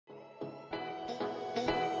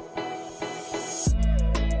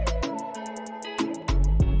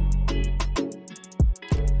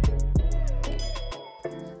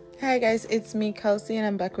Hi guys, it's me Kelsey and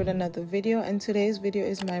I'm back with another video, and today's video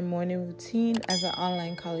is my morning routine as an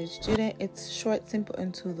online college student. It's short, simple,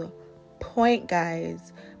 and to the point,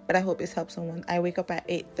 guys, but I hope this helps someone. I wake up at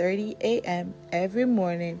 8:30 a.m. every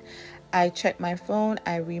morning. I check my phone,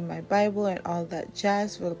 I read my Bible and all that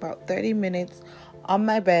jazz for about 30 minutes on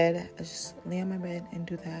my bed. I just lay on my bed and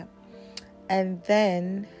do that, and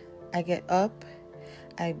then I get up,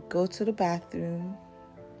 I go to the bathroom.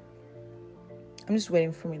 I'm just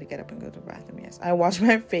waiting for me to get up and go to the bathroom. Yes, I wash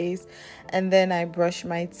my face and then I brush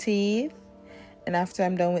my teeth, and after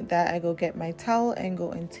I'm done with that, I go get my towel and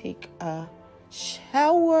go and take a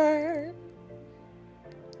shower.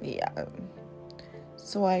 Yeah,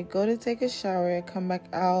 so I go to take a shower, I come back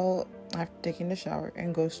out after taking the shower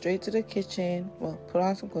and go straight to the kitchen. Well, put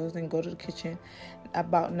on some clothes and go to the kitchen.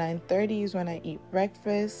 About 9:30 is when I eat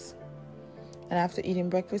breakfast, and after eating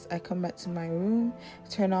breakfast I come back to my room,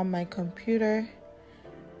 turn on my computer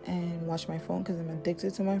and watch my phone because I'm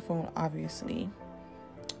addicted to my phone, obviously,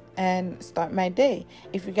 and start my day.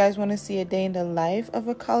 If you guys want to see a day in the life of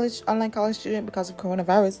a online college student because of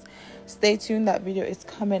coronavirus, stay tuned. That video is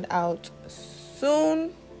coming out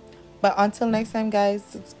soon. But until next time, guys,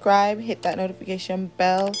 subscribe, hit that notification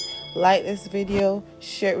bell, like this video,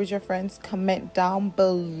 share it with your friends, comment down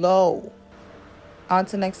below.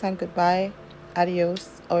 Until next time, goodbye,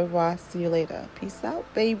 adios, au revoir, see you later. Peace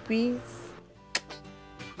out, babies.